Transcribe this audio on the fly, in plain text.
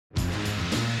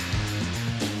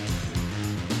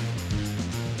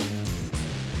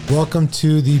Welcome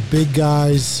to the Big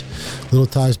Guys Little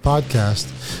Ties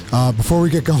podcast. Before we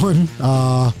get going,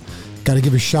 got to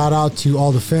give a shout out to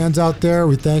all the fans out there.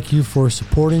 We thank you for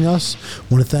supporting us.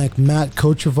 Want to thank Matt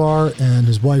Kochevar and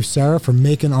his wife Sarah for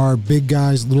making our Big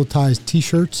Guys Little Ties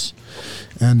t-shirts,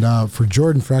 and for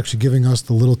Jordan for actually giving us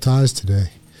the Little Ties today.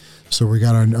 So we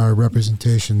got our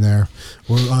representation there.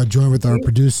 We're joined with our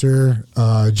producer,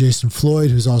 Jason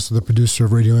Floyd, who's also the producer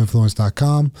of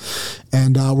RadioInfluence.com.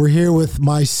 And we're here with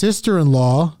my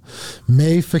sister-in-law,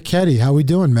 May Fekete. How we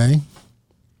doing, May?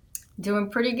 Doing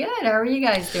pretty good. How are you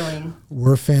guys doing?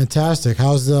 We're fantastic.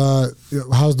 How's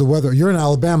the weather? You're in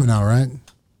Alabama now, right?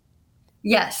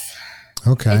 Yes.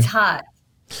 Okay. It's hot.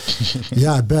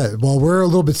 Yeah, I bet. Well, we're a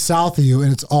little bit south of you,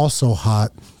 and it's also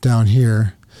hot down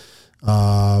here.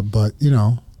 But you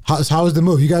know, how was the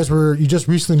move? You just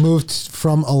recently moved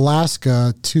from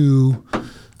Alaska to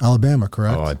Alabama,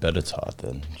 correct? Oh, I bet it's hot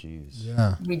then. Jeez.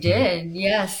 Yeah. We did.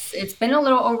 Yes. It's been a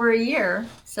little over a year,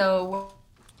 so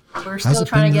we're still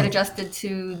trying to get adjusted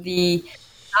to the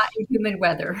hot and humid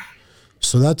weather.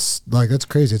 So that's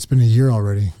crazy. It's been a year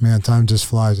already. Man, time just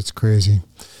flies. It's crazy.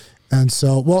 And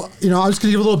so, well, you know, I was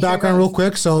going to give a little background real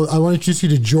quick. So I want to introduce you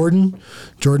to Jordan.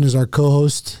 Jordan is our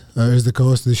co-host, is the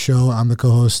co-host of the show. I'm the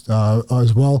co-host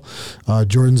as well.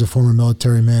 Jordan's a former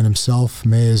military man himself.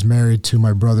 May is married to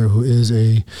my brother, who is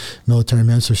a military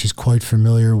man, so she's quite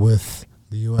familiar with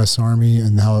the U.S. Army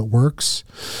and how it works.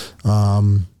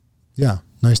 Yeah,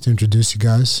 nice to introduce you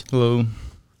guys. Hello.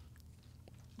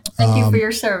 Thank you for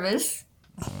your service.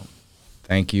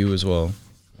 Thank you as well.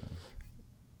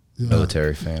 Yeah.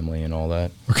 Military family and all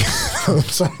that. Okay. I'm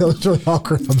sorry, that was really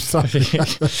awkward. I'm sorry.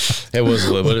 It was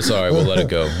a little, but it's all right. We'll let it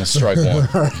go. That's strike one.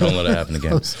 Don't let it happen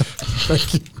again.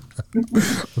 Thank you.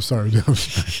 I'm sorry.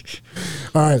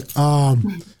 All right.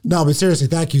 No, but seriously,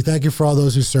 thank you. Thank you for all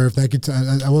those who served. Thank you.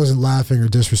 I wasn't laughing or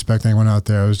disrespecting anyone out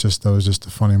there. That was just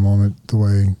a funny moment, the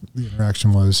way the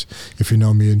interaction was. If you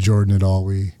know me and Jordan at all,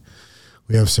 we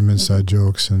have some inside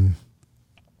jokes. And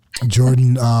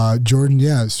Jordan,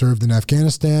 yeah, served in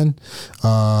Afghanistan.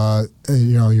 You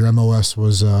know, your MOS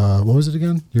was, what was it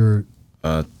again? Your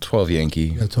 12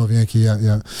 Yankee. Yeah, 12 Yankee,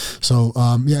 yeah. So,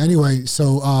 anyway,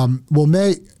 so, well,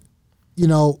 May, you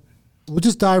know, we'll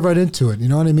just dive right into it. You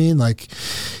know what I mean? Like,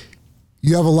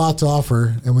 you have a lot to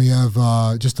offer, and we have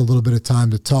just a little bit of time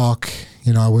to talk.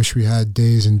 You know, I wish we had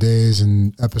days and days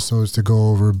and episodes to go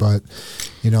over, but,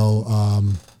 you know,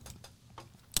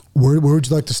 where would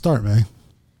you like to start, May?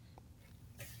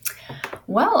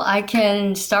 Well, I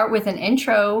can start with an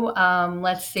intro.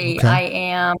 Let's see. Okay. I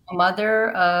am a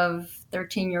mother of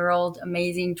 13-year-old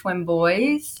amazing twin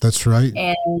boys. That's right.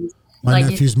 And my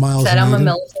nephew's Miles and Aiden. I'm a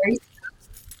military.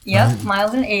 Yep, right.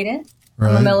 Miles and Aiden.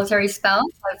 Right. I'm a military spouse.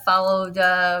 I followed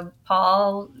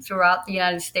Paul throughout the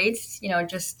United States, you know,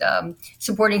 just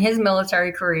supporting his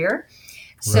military career.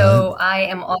 So right. I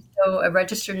am also a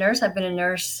registered nurse. I've been a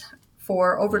nurse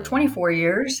for over 24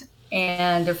 years.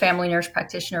 And a family nurse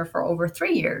practitioner for over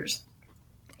 3 years.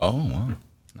 Oh, wow.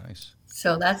 Nice.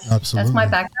 So that's my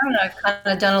background. I've kind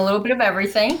of done a little bit of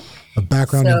everything. A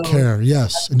background in care,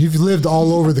 yes. And you've lived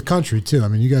all over the country, too. I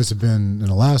mean, you guys have been in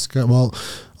Alaska,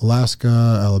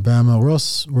 Alabama. Where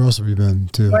else have you been,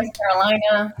 too?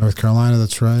 North Carolina,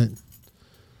 that's right.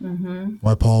 Mm-hmm.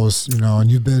 While Paul was, you know, and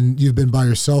you've been by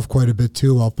yourself quite a bit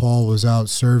too. While Paul was out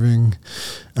serving,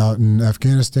 out in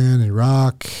Afghanistan,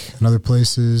 Iraq, and other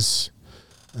places,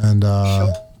 and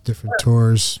different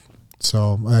tours.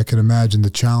 So I can imagine the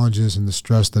challenges and the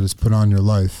stress that it's put on your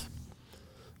life.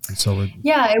 And so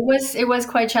yeah, it was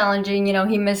quite challenging. You know,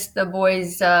 he missed the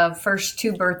boys' first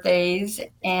 2 birthdays,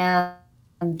 and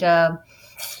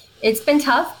it's been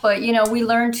tough, but you know, we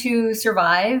learned to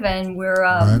survive, and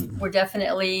we're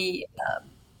definitely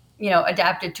you know,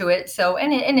 adapted to it. So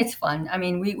and it's fun. I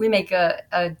mean, we make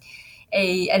an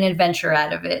adventure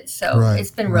out of it. So it's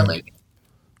been really good.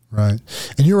 Right.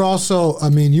 And you're also, I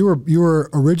mean, you were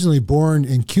originally born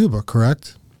in Cuba,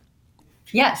 correct?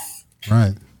 Yes.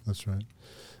 Right. That's right.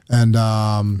 And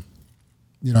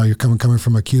you know, you're coming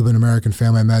from a Cuban American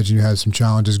family. I imagine you had some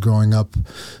challenges growing up,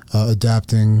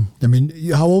 adapting. I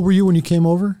mean, how old were you when you came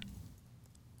over?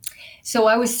 So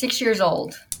I was 6 years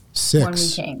old. 6 when we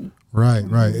came. Right,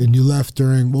 right. And you left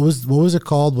during what was it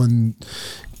called when?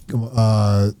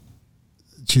 I'm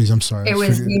sorry. It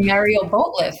was the Mariel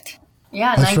boat lift.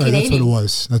 Yeah, that's 1980. Right. That's what it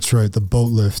was. That's right. The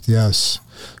boat lift. Yes.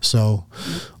 So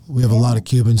we have a lot of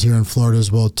Cubans here in Florida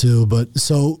as well too. But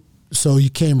so you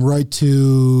came right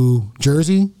to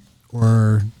Jersey,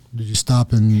 or did you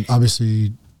stop in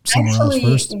obviously somewhere else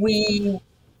first? We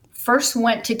first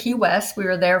went to Key West. We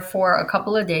were there for a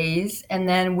couple of days, and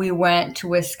then we went to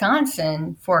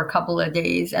Wisconsin for a couple of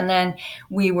days, and then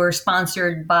we were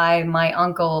sponsored by my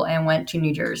uncle and went to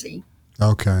New Jersey.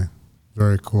 Okay.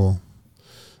 Very cool.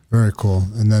 Very cool.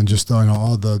 And then just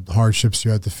all the hardships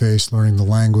you had to face, learning the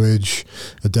language,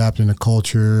 adapting to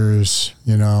cultures,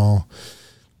 dealing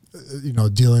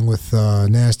with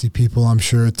nasty people, I'm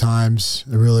sure at times.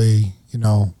 It really,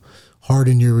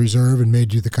 hardened your reserve and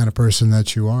made you the kind of person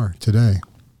that you are today.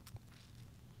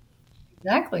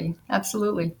 Exactly.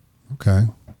 Absolutely. Okay.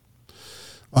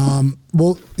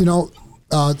 Well,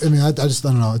 I just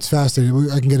don't know. It's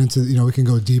fascinating. I can get into, we can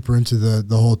go deeper into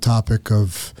the whole topic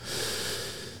of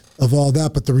all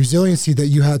that, but the resiliency that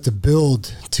you had to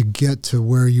build to get to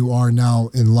where you are now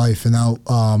in life. And now,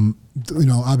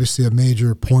 obviously a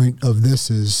major point of this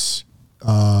is,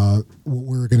 what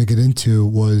we're going to get into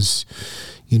was,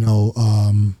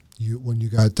 when you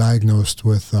got diagnosed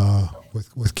with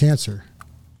cancer.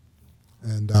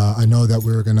 And, I know that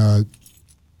we were going to,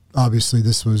 obviously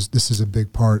this is a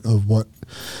big part of what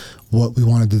we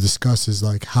wanted to discuss is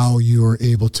like how you were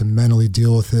able to mentally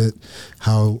deal with it,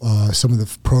 how some of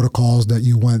the protocols that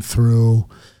you went through,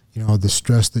 the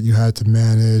stress that you had to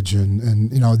manage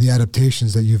and the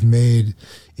adaptations that you've made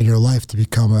in your life to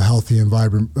become a healthy and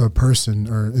vibrant person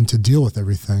and to deal with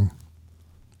everything.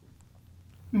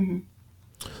 Mm-hmm.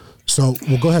 So,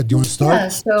 well, go ahead. Do you want to start? Yeah,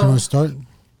 Do you want to start?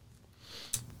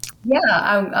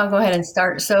 Yeah, I'll go ahead and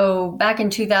start. So back in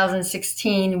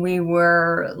 2016, we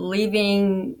were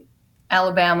leaving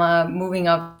Alabama, moving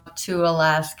up to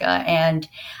Alaska, and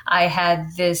I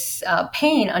had this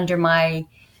pain under my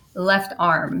left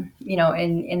arm,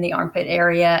 in the armpit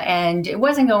area, and it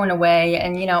wasn't going away.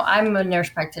 And, I'm a nurse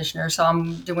practitioner, so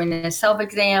I'm doing a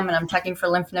self-exam and I'm checking for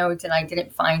lymph nodes, and I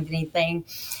didn't find anything.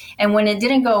 And when it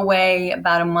didn't go away,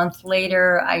 about a month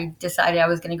later, I decided I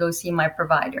was going to go see my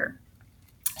provider.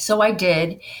 So I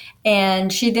did,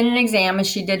 and she did an exam and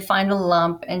she did find a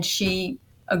lump, and she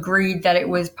agreed that it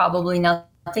was probably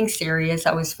nothing serious.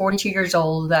 I was 42 years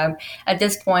old. At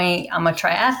this point, I'm a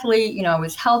triathlete. I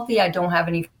was healthy. I don't have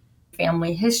any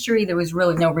family history. There was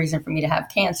really no reason for me to have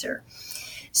cancer.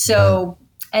 So,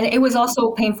 and it was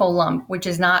also a painful lump, which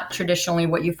is not traditionally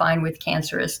what you find with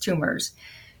cancerous tumors.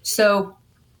 So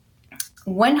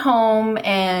went home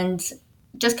and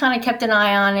just kind of kept an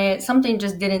eye on it. Something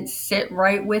just didn't sit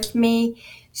right with me.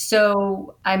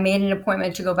 So I made an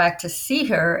appointment to go back to see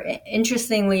her.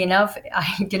 Interestingly enough,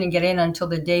 I didn't get in until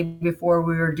the day before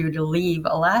we were due to leave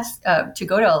Alaska, to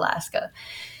go to Alaska.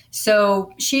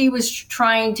 So she was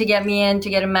trying to get me in to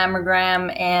get a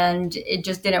mammogram, and it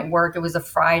just didn't work. It was a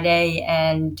Friday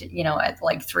and, at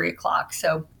like 3:00.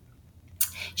 So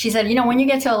she said, when you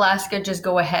get to Alaska, just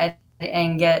go ahead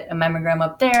and get a mammogram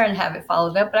up there and have it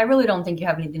followed up. But I really don't think you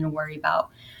have anything to worry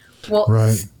about. Well,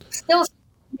 still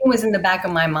was in the back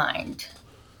of my mind.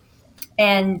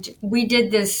 And we did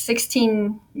this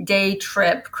 16-day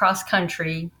trip cross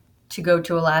country to go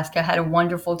to Alaska. Had a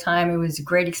wonderful time. It was a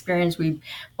great experience. We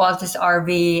bought this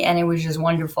RV and it was just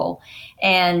wonderful.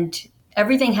 And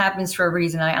everything happens for a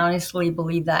reason. I honestly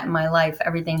believe that in my life,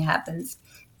 everything happens.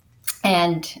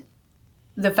 And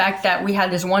the fact that we had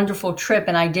this wonderful trip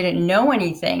and I didn't know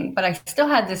anything, but I still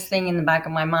had this thing in the back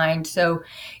of my mind. So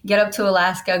get up to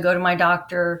Alaska, go to my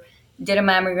doctor, did a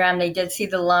mammogram. They did see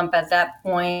the lump at that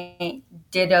point,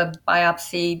 did a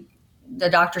biopsy. The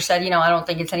doctor said, I don't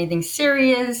think it's anything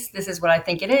serious. This is what I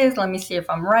think it is. Let me see if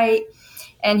I'm right.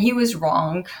 And he was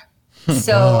wrong.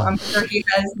 So I'm sure he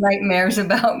has nightmares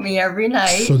about me every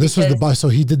night. So this was so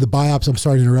he did the biopsy. I'm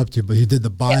sorry to interrupt you, but he did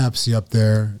the biopsy up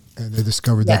there, and they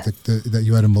discovered that that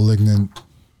you had a malignant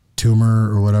tumor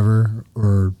or whatever,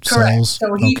 or Correct. cells.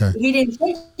 So he didn't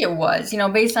think it was,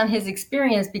 based on his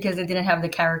experience, because it didn't have the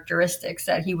characteristics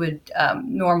that he would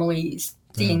normally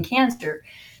see in cancer.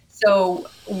 So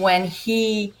when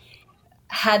he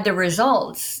had the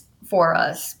results for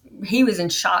us, he was in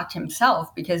shock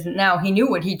himself, because now he knew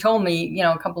what he told me,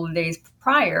 a couple of days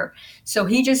prior. So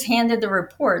he just handed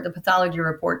the pathology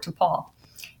report to Paul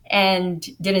and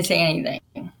didn't say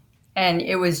anything. And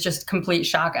it was just complete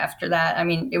shock after that. I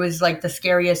mean, it was like the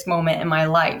scariest moment in my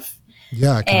life.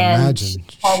 Yeah, I can imagine.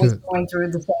 Paul was going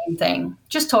through the same thing.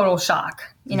 Just total shock.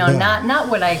 Not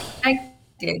what I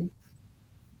expected.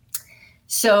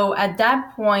 So at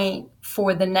that point,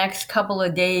 for the next couple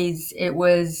of days, it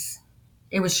was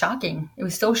shocking. It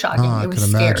was still shocking. It was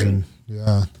scary. Imagine.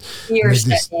 Yeah. Fear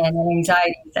set in and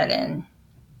anxiety set in.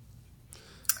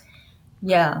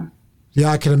 Yeah.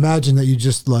 Yeah, I can imagine that you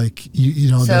just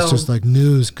that's just like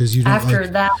news, because you don't after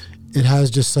that. It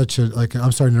has just such a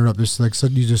I'm sorry to interrupt. It's like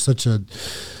you just such a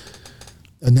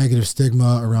a negative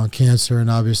stigma around cancer, and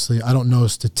obviously I don't know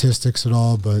statistics at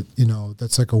all, but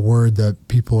that's like a word that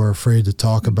people are afraid to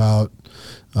talk about.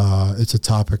 It's a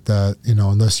topic that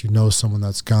unless you know someone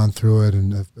that's gone through it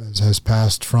and has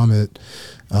passed from it,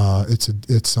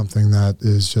 it's something that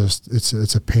is just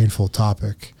it's a painful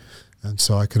topic, and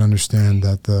so I can understand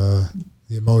that the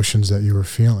emotions that you were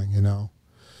feeling.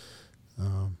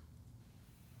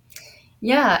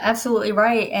 Yeah, absolutely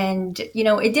right. And,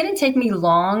 it didn't take me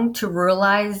long to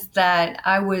realize that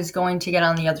I was going to get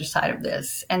on the other side of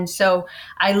this. And so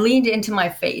I leaned into my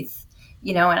faith,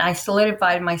 and I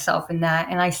solidified myself in that.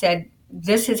 And I said,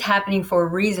 this is happening for a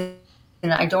reason.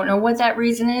 And I don't know what that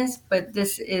reason is, but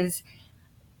this is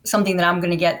something that I'm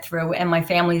going to get through and my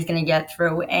family's going to get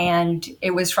through. And it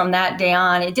was from that day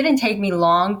on. It didn't take me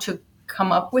long to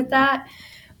come up with that.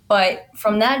 But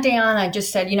from that day on, I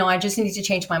just said, I just need to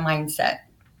change my mindset.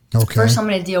 Okay. First, I'm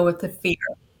going to deal with the fear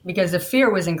because the fear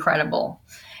was incredible.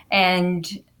 And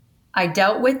I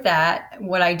dealt with that.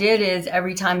 What I did is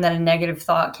every time that a negative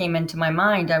thought came into my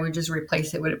mind, I would just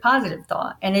replace it with a positive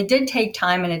thought. And it did take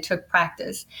time and it took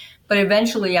practice, but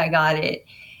eventually I got it.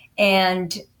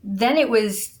 And then it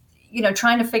was,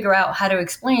 trying to figure out how to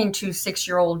explain to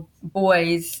 6-year-old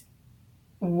boys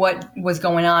what was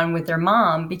going on with their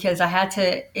mom, because I had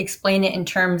to explain it in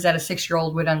terms that a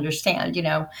 6-year-old would understand,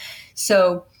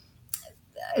 So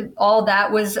all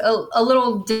that was a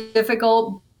little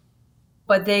difficult,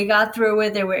 but they got through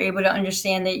it. They were able to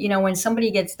understand that, when somebody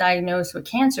gets diagnosed with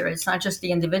cancer, it's not just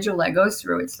the individual that goes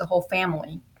through, it's the whole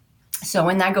family. So,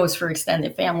 and that goes for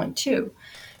extended family too.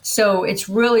 So it's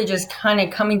really just kind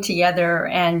of coming together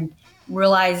and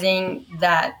realizing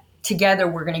that together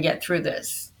we're going to get through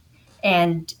this.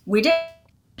 And we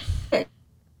did.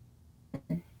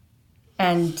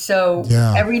 And so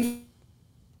everything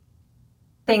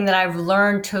that I've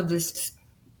learned to this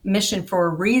mission for a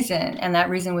reason, and that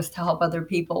reason was to help other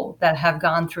people that have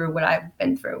gone through what I've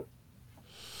been through.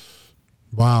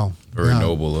 Wow. Very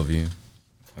noble of you.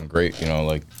 And great, way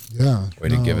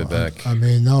to give it back.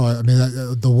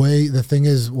 The thing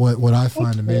is, what I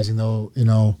find amazing though,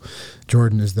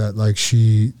 Jordan, is that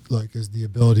she is the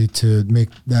ability to make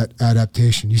that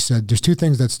adaptation. You said there's two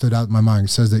things that stood out in my mind.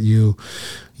 It says that you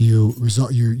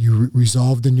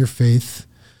resolved in your faith,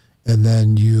 and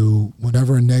then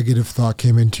whenever a negative thought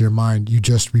came into your mind, you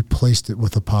just replaced it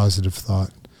with a positive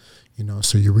thought.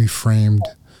 So you reframed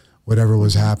whatever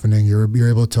was happening. You're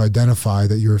able to identify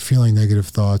that you were feeling negative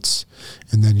thoughts,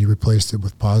 and then you replaced it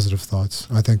with positive thoughts.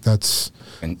 I think that's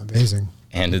amazing.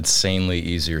 And insanely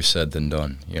easier said than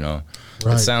done,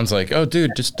 Right. It sounds like, oh,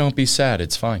 dude, just don't be sad.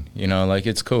 It's fine.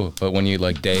 It's cool. But when you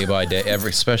day by day,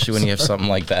 especially when you have something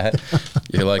like that,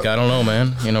 you're like, I don't know,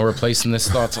 man. Replacing this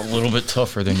thought's a little bit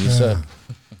tougher than you said.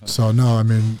 So, no,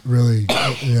 really,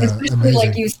 amazing.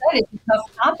 Like you said, it's a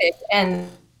tough topic. And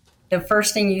the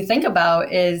first thing you think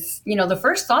about is, the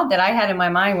first thought that I had in my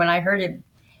mind when I heard it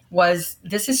was,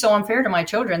 this is so unfair to my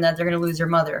children that they're going to lose their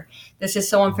mother. This is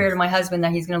so unfair to my husband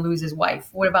that he's going to lose his wife.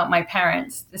 What about my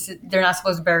parents? They're not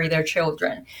supposed to bury their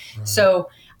children. Right. So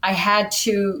I had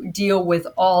to deal with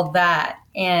all that.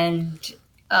 And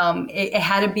it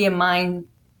had to be a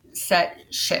mindset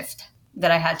shift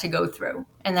that I had to go through.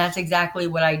 And that's exactly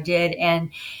what I did.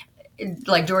 And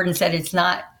like Jordan said, it's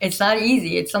not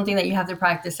easy. It's something that you have to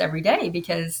practice every day,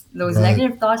 because those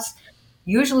negative thoughts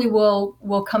usually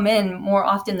will come in more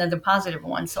often than the positive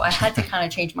ones. So I had to kind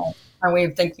of change my way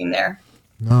of thinking there.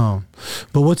 No,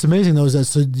 but what's amazing though is that,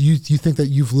 so you think that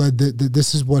you've led that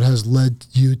this is what has led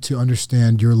you to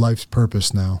understand your life's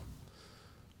purpose now?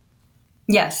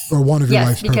 Yes. Or one of your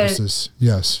life's purposes?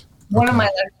 Yes. One of my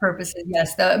life purposes,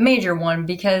 yes, the major one,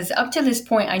 because up to this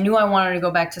point, I knew I wanted to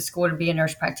go back to school to be a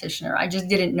nurse practitioner. I just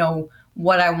didn't know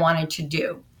what I wanted to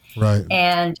do. Right.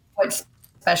 And what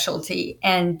specialty.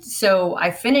 And so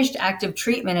I finished active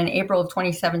treatment in April of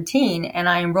 2017, and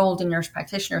I enrolled in nurse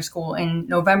practitioner school in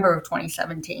November of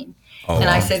 2017. Oh, and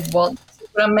wow. I said, well, this is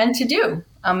what I'm meant to do.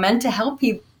 I'm meant to help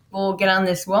people get on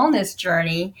this wellness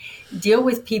journey, deal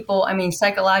with people.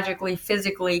 Psychologically,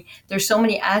 physically, there's so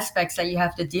many aspects that you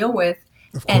have to deal with.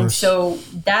 And so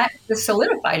that just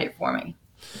solidified it for me.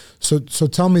 So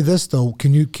tell me this though,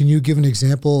 can you give an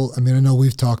example? I know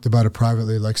we've talked about it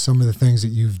privately, like some of the things that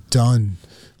you've done,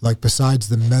 like besides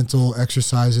the mental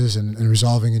exercises and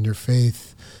resolving in your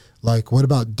faith, like what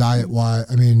about diet wise?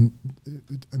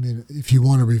 If you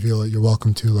want to reveal it, you're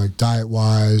welcome to, like diet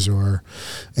wise, and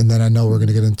then I know we're going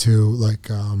to get into like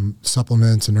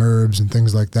supplements and herbs and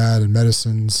things like that and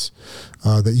medicines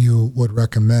that you would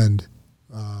recommend.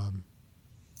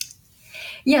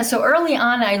 Yeah. So early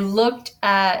on, I looked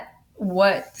at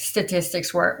what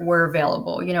statistics were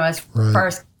available, as far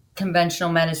as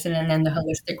conventional medicine and then the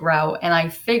holistic route. And I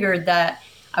figured that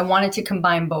I wanted to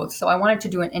combine both. So I wanted to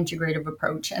do an integrative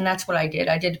approach. And that's what I did.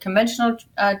 I did conventional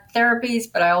therapies,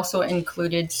 but I also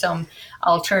included some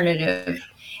alternative.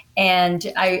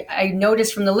 And I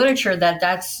noticed from the literature that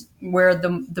that's where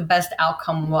the best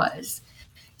outcome was.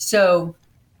 So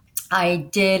I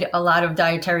did a lot of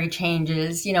dietary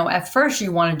changes. At first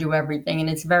you want to do everything and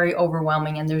it's very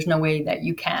overwhelming and there's no way that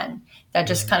you can. That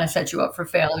just kind of sets you up for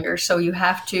failure. So you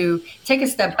have to take a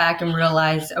step back and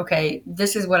realize, okay,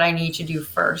 this is what I need to do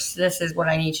first. This is what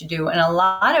I need to do. And a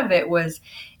lot of it was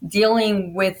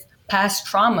dealing with past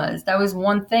traumas. That was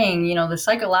one thing. The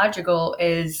psychological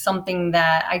is something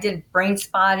that I did brain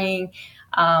spotting.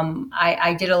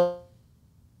 I did a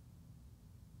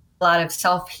lot of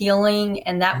self-healing,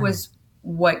 and that was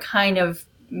what kind of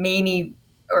made me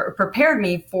or prepared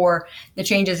me for the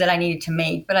changes that I needed to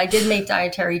make. But I did make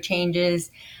dietary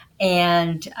changes,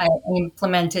 and I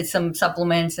implemented some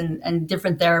supplements and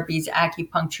different therapies,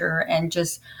 acupuncture, and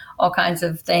just all kinds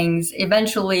of things.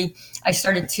 Eventually, I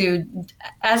started to,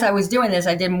 as I was doing this,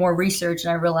 I did more research,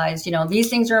 and I realized, these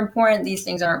things are important, these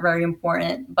things aren't very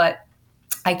important, but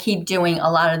I keep doing a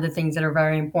lot of the things that are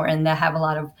very important that have a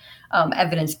lot of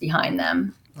evidence behind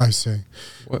them. I see.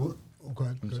 Go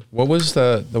ahead. What was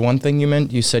the one thing you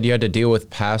meant? You said you had to deal with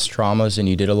past traumas and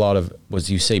you did a lot of,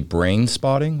 you say brain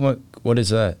spotting? What is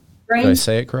that? Did I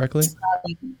say it correctly?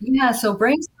 Yeah, so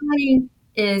brain spotting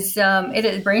is, it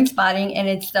is brain spotting, and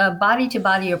it's the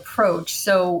body-to-body approach.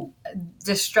 So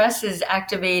the stress is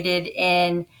activated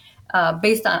in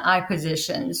based on eye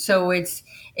position. So it's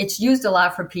used a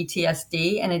lot for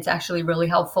PTSD, and it's actually really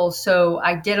helpful. So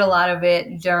I did a lot of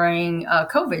it during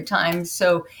COVID times.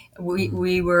 So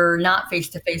we were not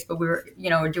face-to-face, but we were,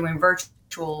 doing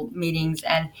virtual meetings,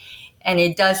 and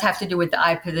it does have to do with the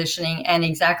eye positioning and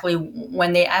exactly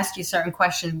when they ask you certain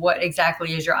questions, what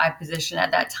exactly is your eye position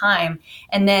at that time?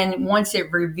 And then once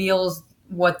it reveals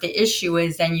what the issue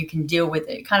is, then you can deal with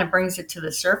it. It kind of brings it to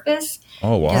the surface.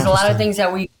 Oh, wow. Because a lot of things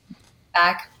that we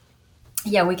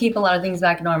keep a lot of things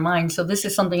back in our mind. So this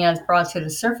is something that's brought to the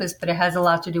surface, but it has a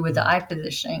lot to do with the eye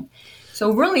positioning.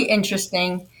 So really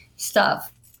interesting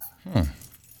stuff.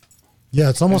 Yeah,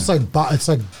 it's almost like it's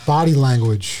like body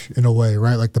language in a way,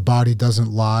 right? Like the body doesn't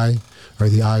lie, or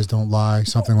the eyes don't lie,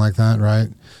 something like that, right?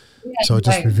 Yeah, so it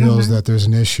just reveals that there's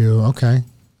an issue. Okay,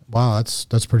 wow,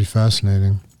 that's pretty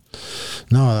fascinating.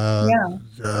 No,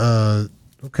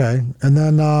 okay, and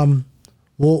then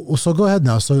well, so go ahead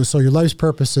now. So your life's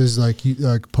purpose is like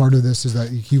part of this is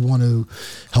that you want to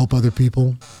help other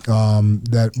people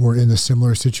that were in a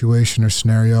similar situation or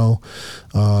scenario,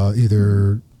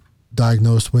 either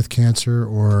diagnosed with cancer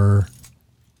or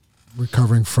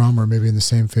recovering from, or maybe in the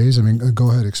same phase. I mean,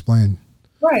 go ahead, explain.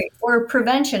 Right. Or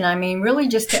prevention. I mean, really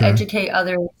just to educate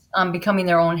others on becoming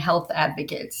their own health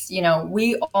advocates.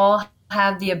 We all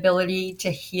have the ability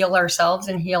to heal ourselves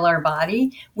and heal our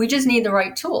body. We just need the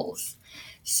right tools.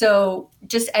 So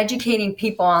just educating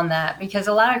people on that, because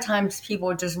a lot of times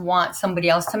people just want somebody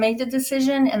else to make the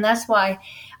decision. And that's why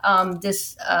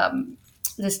this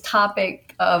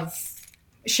topic of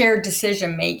shared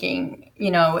decision making,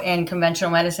 in conventional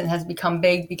medicine has become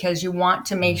big, because you want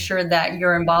to make sure that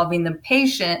you're involving the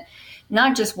patient,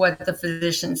 not just what the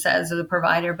physician says or the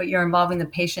provider, but you're involving the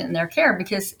patient in their care,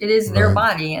 because it is their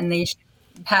body, and they should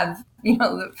have,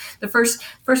 the first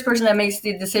person that makes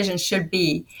the decision should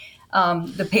be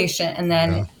the patient, and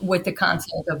then with the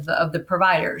consult of the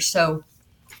provider. So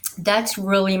that's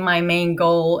really my main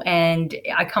goal. And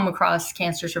I come across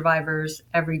cancer survivors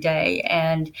every day,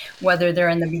 and whether they're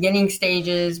in the beginning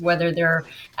stages, whether they're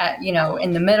at,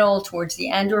 in the middle, towards the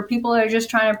end, or people that are just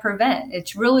trying to prevent,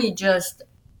 it's really just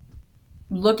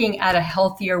looking at a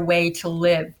healthier way to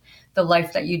live the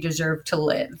life that you deserve to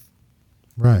live.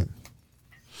 Right.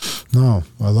 No,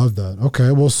 I love that.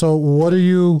 Okay. Well, so what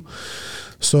are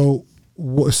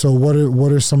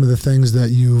some of the things that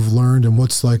you've learned, and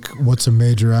what's a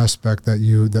major aspect that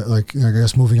I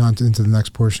guess moving on into the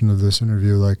next portion of this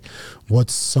interview, like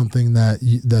what's something that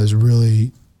has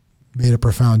really made a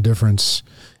profound difference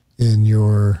in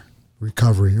your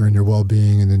recovery or in your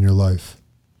well-being and in your life?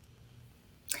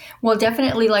 Well,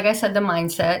 definitely, like I said, the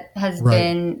mindset has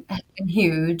been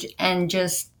huge, and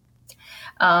just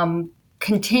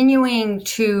continuing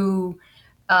to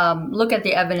look at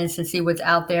the evidence and see what's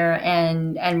out there,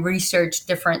 and research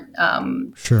different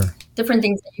different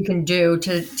things that you can do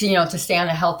to stay on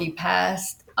a healthy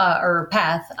path.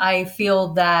 I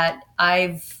feel that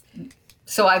I've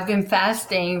been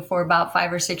fasting for about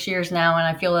 5 or 6 years now, and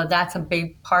I feel that that's a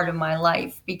big part of my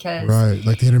life, because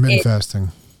like the intermittent fasting.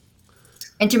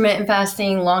 intermittent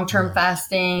fasting, long-term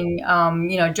fasting,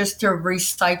 just to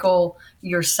recycle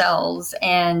your cells,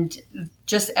 and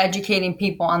just educating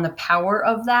people on the power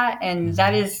of that. And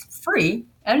that is free.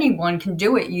 Anyone can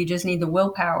do it. You just need the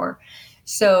willpower.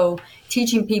 So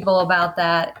teaching people about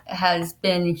that has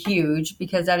been huge,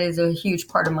 because that is a huge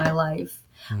part of my life.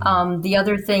 The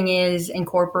other thing is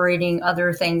incorporating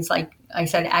other things, like I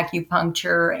said,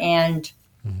 acupuncture, and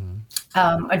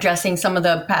addressing some of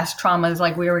the past traumas,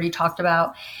 like we already talked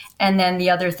about. And then the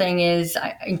other thing is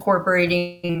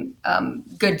incorporating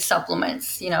good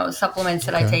supplements, supplements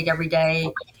that I take every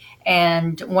day.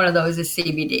 And one of those is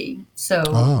CBD. So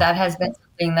that has been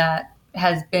something that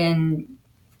has been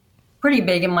pretty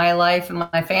big in my life and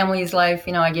my family's life.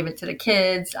 I give it to the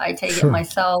kids. I take it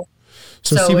myself.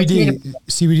 So CBD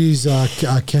is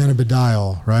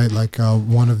cannabidiol, right? Like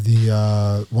one of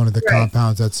the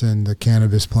compounds that's in the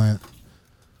cannabis plant.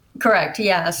 Correct.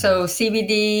 Yeah. So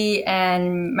CBD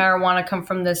and marijuana come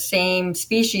from the same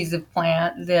species of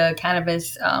plant, the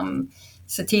cannabis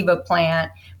sativa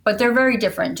plant, but they're very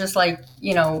different. Just like,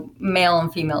 male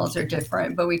and females are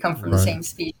different, but we come from the same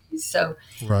species. So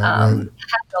have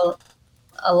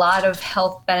a lot of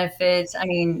health benefits. I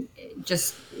mean,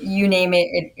 just you name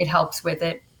it, it helps with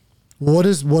it. What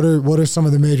are some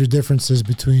of the major differences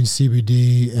between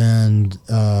CBD and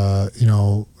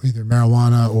either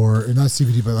marijuana, or not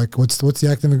CBD, but like what's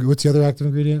the other active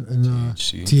ingredient? And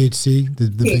THC. The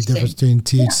big difference between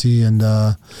THC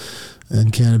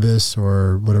and cannabis,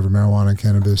 or whatever, marijuana and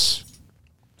cannabis.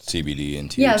 CBD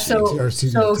and THC. Yeah. So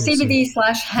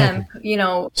CBD/hemp.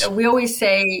 We always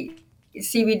say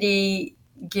CBD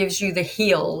gives you the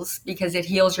heals, because it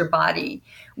heals your body.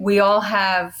 We all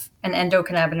have an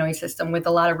endocannabinoid system with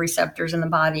a lot of receptors in the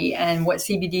body. And what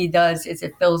CBD does is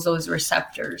it fills those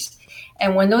receptors.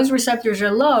 And when those receptors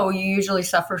are low, you usually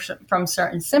suffer from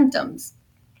certain symptoms.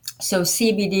 So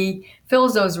CBD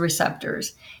fills those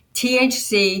receptors.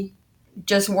 THC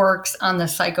just works on the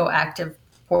psychoactive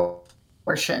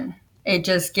portion. It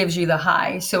just gives you the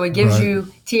high. So it gives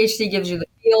THC gives you the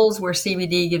feels, where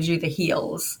CBD gives you the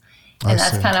heals. And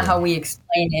that's kind of how we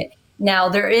explain it. Now,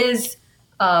 there is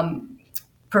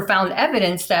profound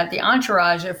evidence that the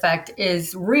entourage effect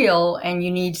is real, and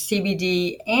you need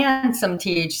CBD and some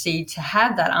THC to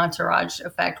have that entourage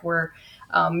effect, where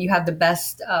you have the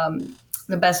best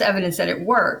evidence that it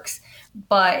works.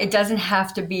 But it doesn't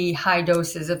have to be high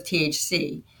doses of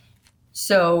THC.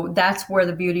 So that's where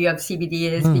the beauty of CBD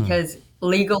is, because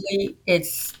legally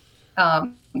it's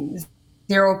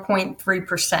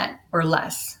 0.3% or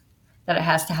less that it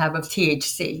has to have of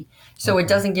THC. So it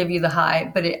doesn't give you the high,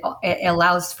 but it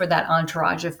allows for that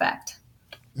entourage effect.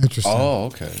 Interesting. Oh,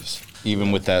 okay.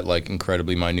 Even with that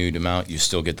incredibly minute amount, you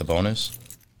still get the bonus?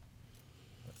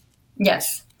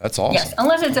 Yes. That's awesome. Yes,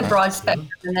 unless it's a broad spectrum,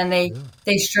 and then they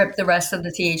strip the rest of the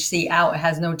THC out. It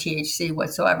has no THC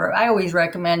whatsoever. I always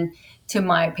recommend to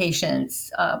my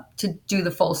patients to do the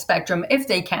full spectrum if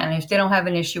they can, if they don't have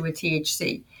an issue with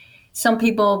THC. Some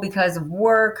people, because of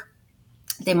work,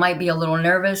 they might be a little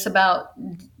nervous about,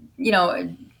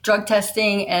 drug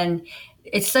testing, and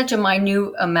it's such a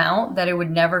minute amount that it would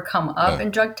never come up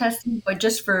in drug testing. But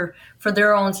just for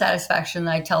their own satisfaction,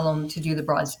 I tell them to do the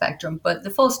broad spectrum. But the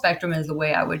full spectrum is the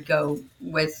way I would go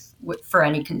with for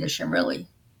any condition, really.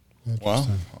 Wow.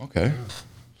 Okay. Yeah.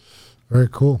 Very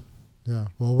cool. Yeah.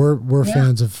 Well, we're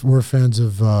fans of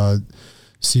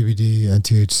CBD and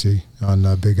THC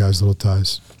on Big Guys Little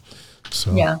Ties.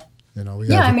 So yeah. So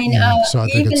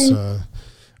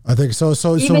I think So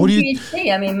what do you?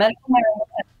 THC, medical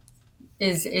marijuana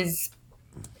is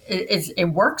it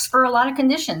works for a lot of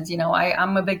conditions.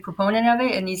 I'm a big proponent of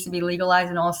it. It needs to be legalized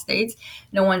in all states.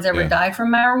 No one's ever died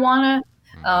from marijuana.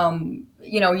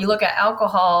 You look at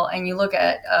alcohol and you look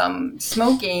at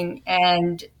smoking,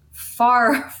 and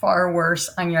far, far worse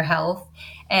on your health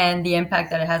and the impact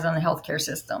that it has on the healthcare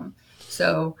system.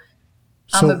 So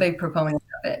I'm a big proponent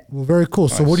of it. Well, very cool.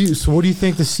 Nice. So what do you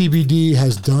think the CBD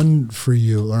has done for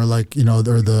you, or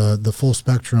or the full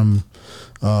spectrum,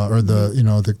 or the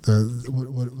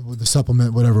the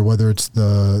supplement, whatever, whether it's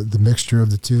the mixture of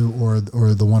the two or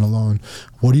the one alone?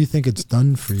 What do you think it's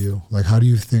done for you? Like, how do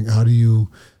you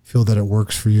feel that it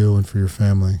works for you and for your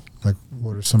family? Like,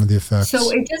 what are some of the effects?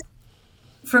 So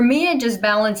for me, it just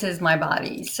balances my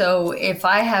body. So if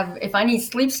I need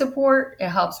sleep support, it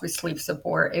helps with sleep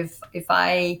support. If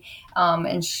I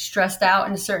am stressed out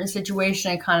in a certain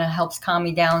situation, it kind of helps calm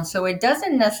me down. So it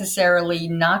doesn't necessarily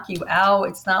knock you out.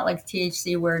 It's not like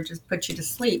THC where it just puts you to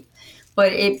sleep,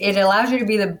 but it allows you to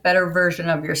be the better version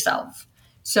of yourself.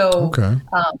 So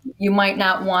you might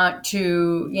not want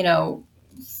to,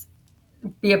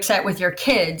 be upset with your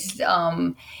kids.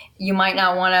 You might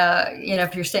not want to,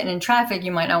 if you're sitting in traffic,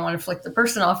 you might not want to flick the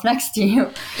person off next to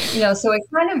you, so it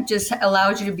kind of just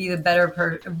allows you to be the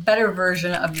better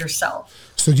version of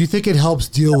yourself. So do you think it helps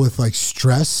deal with like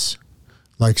stress?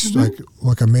 Like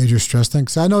a major stress thing.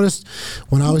 Because I noticed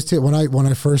when I was when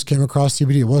I first came across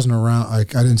CBD, it wasn't around.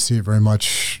 Like I didn't see it very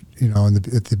much,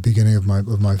 at the beginning of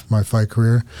my fight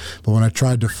career. But when I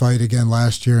tried to fight again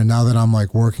last year, and now that I'm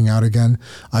like working out again,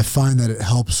 I find that it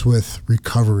helps with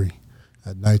recovery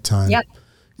at nighttime. Yep.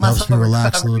 It helps me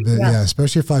relax a little bit. Yeah,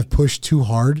 especially if I've pushed too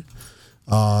hard,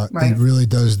 it really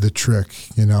does the trick.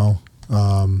 So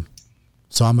I'm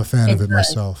a fan of it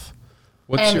myself.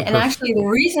 And actually, the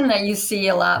reason that you see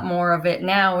a lot more of it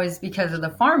now is because of the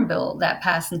Farm Bill that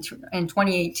passed in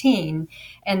 2018,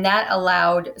 and that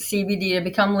allowed CBD to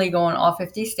become legal in all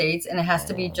 50 states, and it has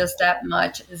to be just that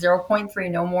much, 0.3,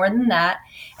 no more than that.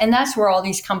 And that's where all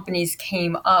these companies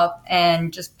came up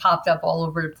and just popped up all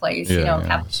over the place,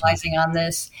 capitalizing on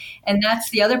this. And that's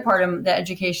the other part of the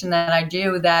education that I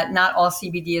do, that not all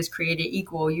CBD is created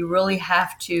equal. You really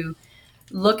have to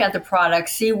look at the product,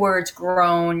 see where it's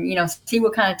grown, see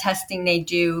what kind of testing they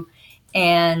do.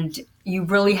 And you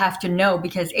really have to know,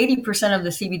 because 80% of the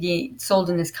CBD sold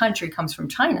in this country comes from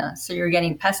China. So you're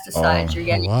getting pesticides, you're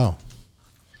getting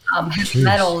heavy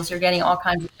metals, you're getting all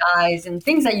kinds of dyes and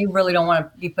things that you really don't want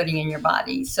to be putting in your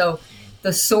body. So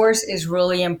the source is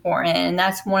really important. And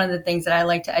that's one of the things that I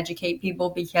like to educate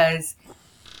people, because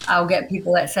I'll get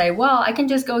people that say, well, I can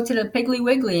just go to the Piggly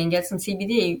Wiggly and get some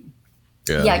CBD.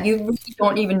 Yeah, you really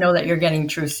don't even know that you're getting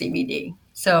true CBD.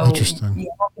 So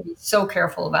you have to be so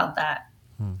careful about that.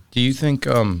 Do you think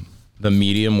the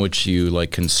medium which you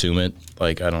like consume it,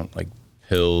 like I don't like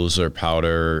pills or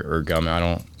powder or gum, I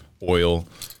don't oil,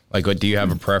 like what, do you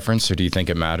have a preference, or do you think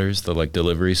it matters, the like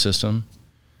delivery system?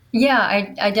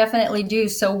 Yeah, I definitely do.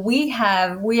 So we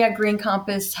at Green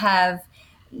Compass have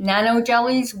nano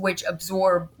jellies, which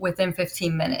absorb within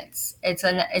 15 minutes. It's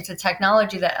a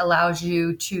technology that allows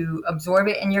you to absorb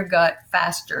it in your gut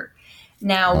faster.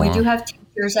 Now, we do have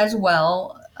tinctures as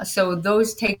well. So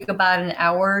those take about an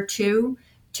hour or two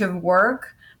to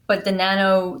work. But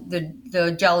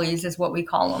the jellies is what we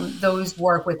call them. Those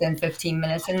work within 15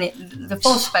 minutes. And the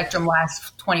full spectrum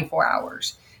lasts 24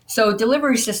 hours. So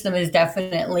delivery system is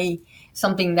definitely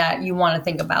something that you want to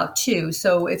think about too.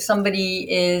 So if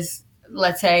somebody is,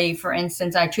 let's say, for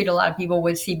instance, I treat a lot of people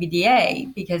with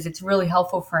CBDA because it's really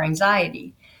helpful for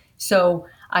anxiety. So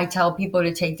I tell people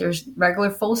to take their regular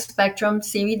full spectrum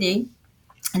CBD.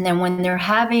 And then when they're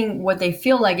having what they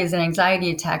feel like is an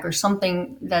anxiety attack or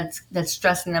something that's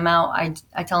stressing them out,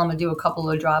 I tell them to do a couple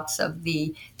of drops of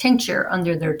the tincture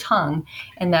under their tongue.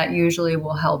 And that usually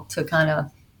will help to kind of,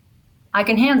 I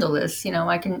can handle this,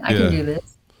 I can do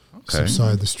this. Okay.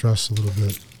 Subside the stress a little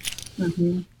bit.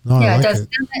 Mm-hmm. No, yeah, it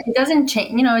doesn't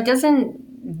change. It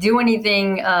doesn't do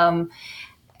anything.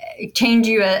 Change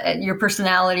your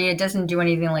personality. It doesn't do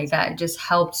anything like that. It just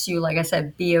helps you, like I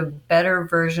said, be a better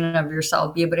version of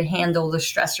yourself. Be able to handle the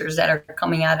stressors that are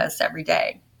coming at us every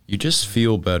day. You just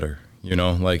feel better.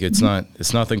 Like it's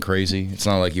nothing crazy. It's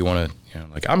not like you want to,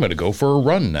 like I'm going to go for a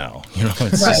run now.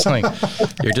 It's just like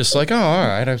you're just like, oh, all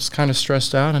right. I was kind of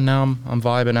stressed out, and now I'm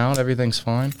vibing out. Everything's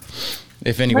fine.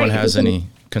 If anyone has any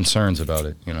concerns about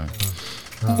it,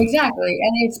 Exactly.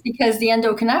 And it's because the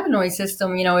endocannabinoid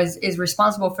system, is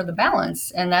responsible for the balance,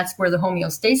 and that's where the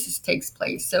homeostasis takes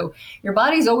place. So your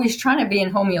body's always trying to be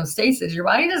in homeostasis. Your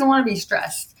body doesn't want to be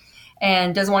stressed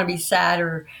and doesn't want to be sad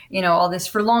or, all this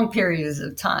for long periods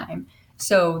of time.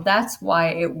 So that's why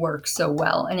it works so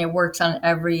well. And it works on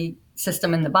every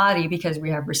system in the body because we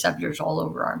have receptors all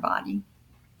over our body.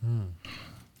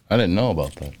 I didn't know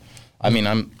about that. I mean,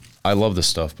 I love this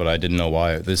stuff, but I didn't know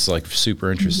why. This is like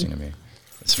super interesting to me.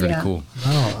 It's pretty cool.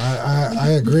 No, I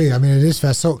agree. I mean, it is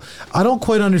fast. So I don't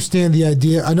quite understand the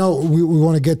idea. I know we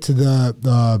want to get to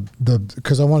the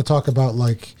because I want to talk about,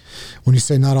 like, when you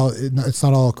say it's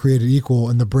not all created equal,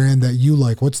 and the brand that you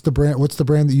like. What's the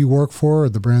brand that you work for, or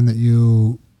the brand that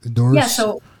you endorse? Yeah.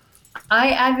 So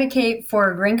I advocate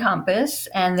for Green Compass,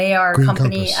 and they are a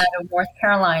company out of North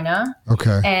Carolina.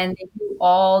 Okay. And they do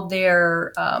all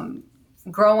their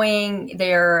growing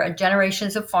their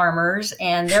generations of farmers,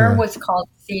 and they're what's called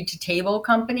seed to table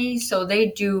company. So they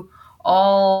do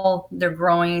all their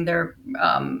growing, their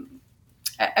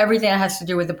everything that has to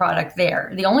do with the product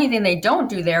there. The only thing they don't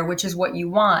do there, which is what you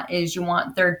want, is you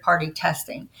want third-party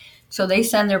testing. So they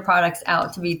send their products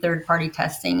out to be third-party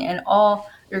testing, and all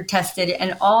they're tested,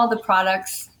 and all the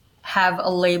products have a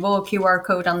label, a QR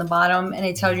code on the bottom, and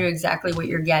it tells you exactly what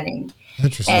you're getting.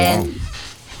 Interesting. And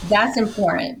that's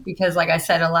important because, like I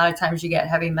said, a lot of times you get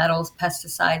heavy metals,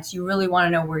 pesticides. You really want to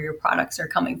know where your products are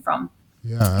coming from.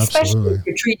 Yeah, Especially absolutely. if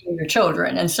you're treating your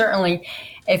children. And certainly,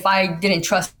 if I didn't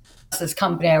trust this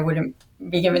company, I wouldn't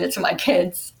be giving it to my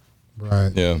kids.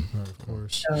 Right. Yeah. Right, of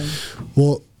course. So,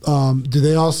 Well,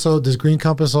 does Green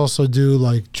Compass also do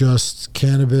like just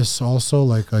cannabis also,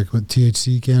 like with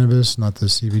THC cannabis, not the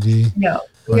CBD? no,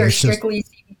 Or we are it's just- strictly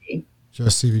CBD.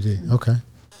 Just CBD. Okay.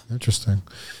 Interesting.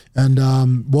 And,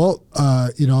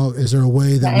 is there a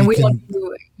way that And we we can, don't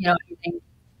do, anything.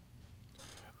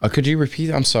 Could you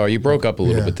repeat? I'm sorry, you broke up a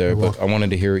little Yeah, bit there, but I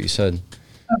wanted to hear what you said.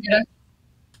 Oh, did I?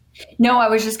 No, I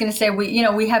was just going to say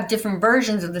we have different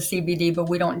versions of the CBD, but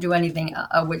we don't do anything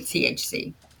with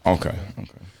THC. Okay.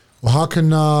 well, how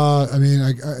can,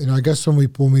 I guess when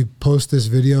we post this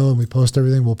video and we post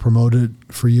everything, we'll promote it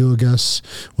for you, I guess,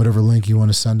 whatever link you want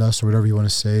to send us or whatever you want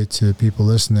to say to people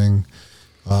listening.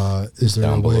 Is there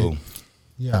Down a way? below.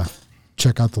 Yeah.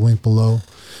 Check out the link below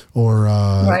or,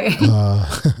 Right.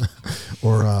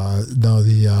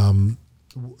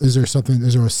 Is there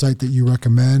a site that you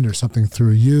recommend or something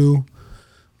through you?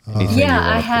 Anything you Yeah, wanna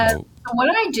I have. promote? What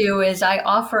I do is I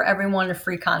offer everyone a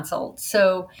free consult.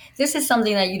 So this is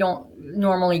something that you don't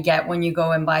normally get when you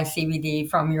go and buy CBD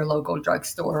from your local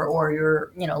drugstore or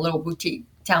your little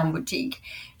town boutique.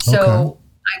 So Okay.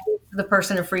 I give the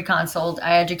person a free consult.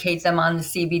 I educate them on the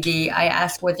CBD. I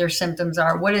ask what their symptoms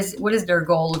are. What is their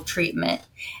goal of treatment?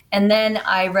 And then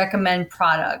I recommend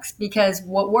products because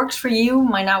what works for you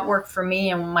might not work for me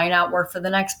and might not work for the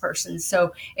next person.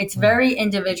 So it's very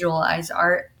individualized.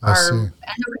 Our I see.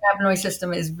 endocannabinoid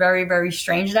system is very, very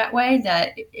strange that way,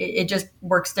 that it just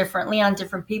works differently on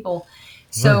different people.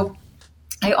 So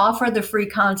I offer the free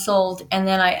consult and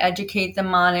then I educate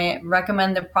them on it,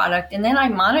 recommend the product, and then I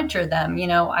monitor them.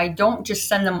 I don't just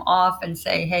send them off and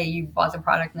say, hey, you bought the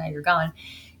product, now you're gone.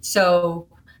 So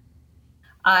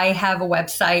I have a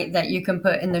website that you can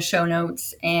put in the show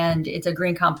notes, and it's a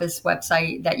Green Compass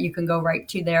website that you can go right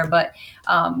to there. But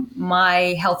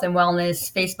my health and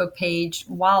wellness Facebook page,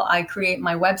 while I create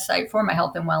my website for my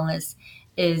health and wellness,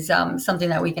 is something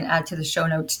that we can add to the show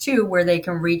notes too, where they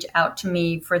can reach out to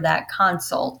me for that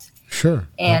consult, Sure.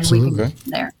 and Absolutely. we can go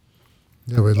from there.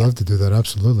 Yeah, we'd love to do that.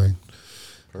 Absolutely.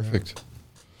 Perfect.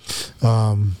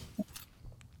 No,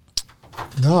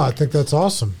 I think that's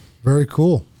awesome. Very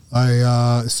cool.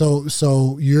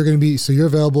 So you're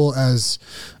available as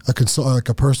like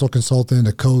a personal consultant,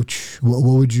 a coach. What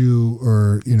would you,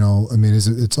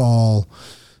 it's all,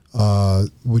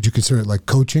 would you consider it like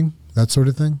coaching, that sort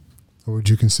of thing? Or would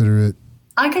you consider it?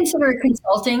 I consider it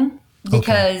consulting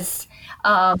because,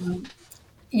 I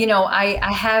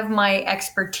have my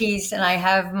expertise and I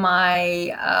have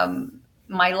my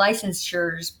my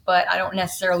licensures, but I don't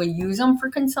necessarily use them for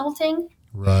consulting.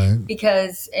 Right.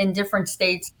 Because in different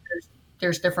states,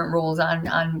 there's different rules on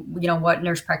what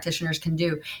nurse practitioners can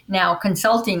do. Now,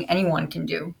 consulting anyone can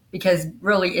do because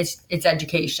really it's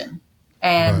education,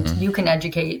 and you can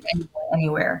educate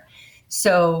anywhere.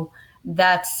 So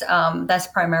that's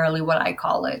primarily what I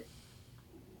call it.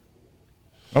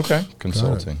 Okay.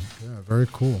 Consulting. Yeah. Very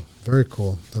cool. Very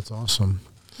cool. That's awesome.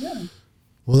 Yeah.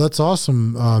 Well, that's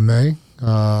awesome, May.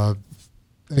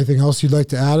 Anything else you'd like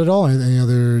to add at all? Any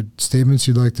other statements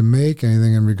you'd like to make?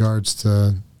 Anything in regards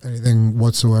to anything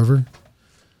whatsoever?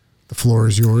 The floor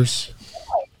is yours.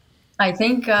 I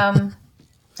think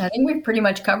we've pretty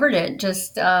much covered it.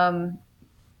 Just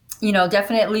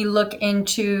definitely look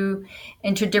into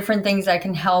different things that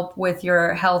can help with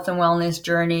your health and wellness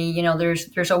journey.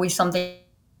 There's always something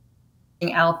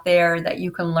out there that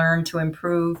you can learn to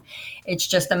improve. It's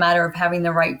just a matter of having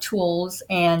the right tools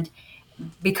and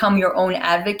become your own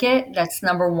advocate. That's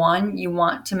number one. You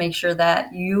want to make sure that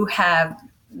you're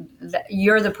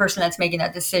the person that's making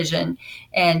that decision.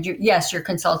 And you're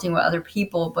consulting with other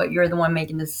people, but you're the one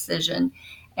making the decision.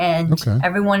 And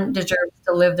everyone deserves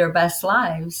to live their best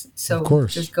lives. So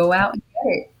just go out and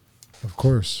get it. Of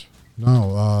course.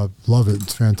 No, love it.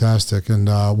 It's fantastic. And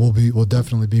we'll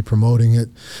definitely be promoting it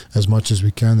as much as we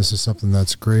can. This is something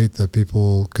that's great that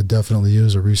people could definitely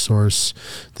use, a resource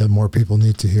that more people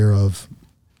need to hear of.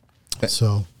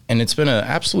 So, and it's been an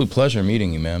absolute pleasure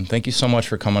meeting you, man. Thank you so much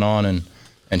for coming on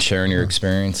and sharing your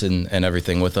experience and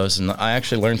everything with us. And I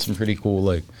actually learned some pretty cool,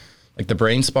 like the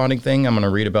brain spotting thing. I'm going to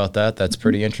read about that. That's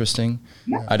pretty interesting.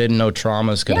 Yeah. I didn't know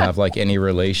traumas could have like any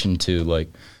relation to like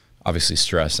obviously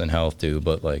stress and health too,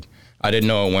 but like I didn't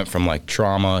know it went from like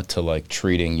trauma to like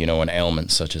treating, an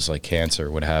ailment such as like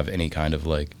cancer would have any kind of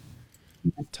like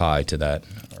tie to that.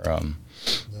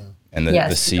 And the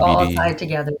CBD. It's all tied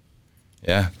together.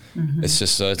 Yeah. Mm-hmm. It's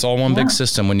just, it's all one big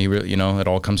system when you really, it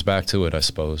all comes back to it, I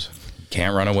suppose.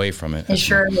 Can't run away from it.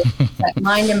 ensure that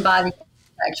mind and body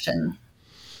protection.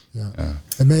 Yeah.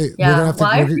 And May, Yeah. Well,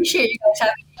 I appreciate you guys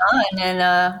having me on,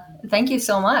 and thank you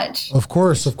so much. Of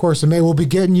course. And May, we'll be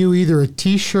getting you either a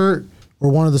T-shirt or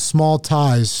one of the small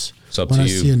ties when I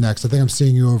see you next. I think I'm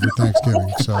seeing you over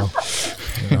Thanksgiving, so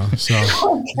you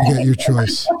get your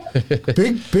choice.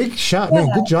 Big shot, man.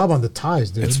 Good job on the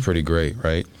ties, dude. It's pretty great,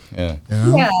 right? Yeah.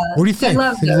 Yeah. What do you think? I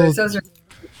love those. Those are.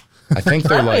 I think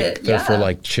they're for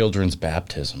like children's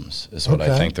baptisms is what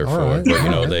I think they're for. Right. But, you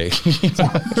know, they.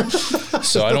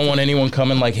 So I don't want anyone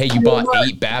coming like, hey, you bought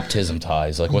 8 baptism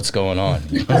ties. Like, what's going on?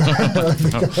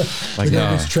 Like,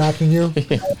 no. It's tracking you.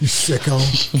 You sicko.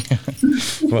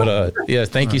 But yeah,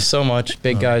 thank you so much,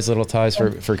 Big Guys, Little Ties,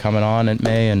 for coming on in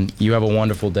May, and you have a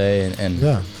wonderful day and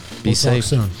yeah, be safe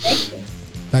soon.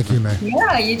 Thank you, May.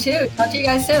 Yeah, you too. Talk to you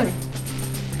guys soon.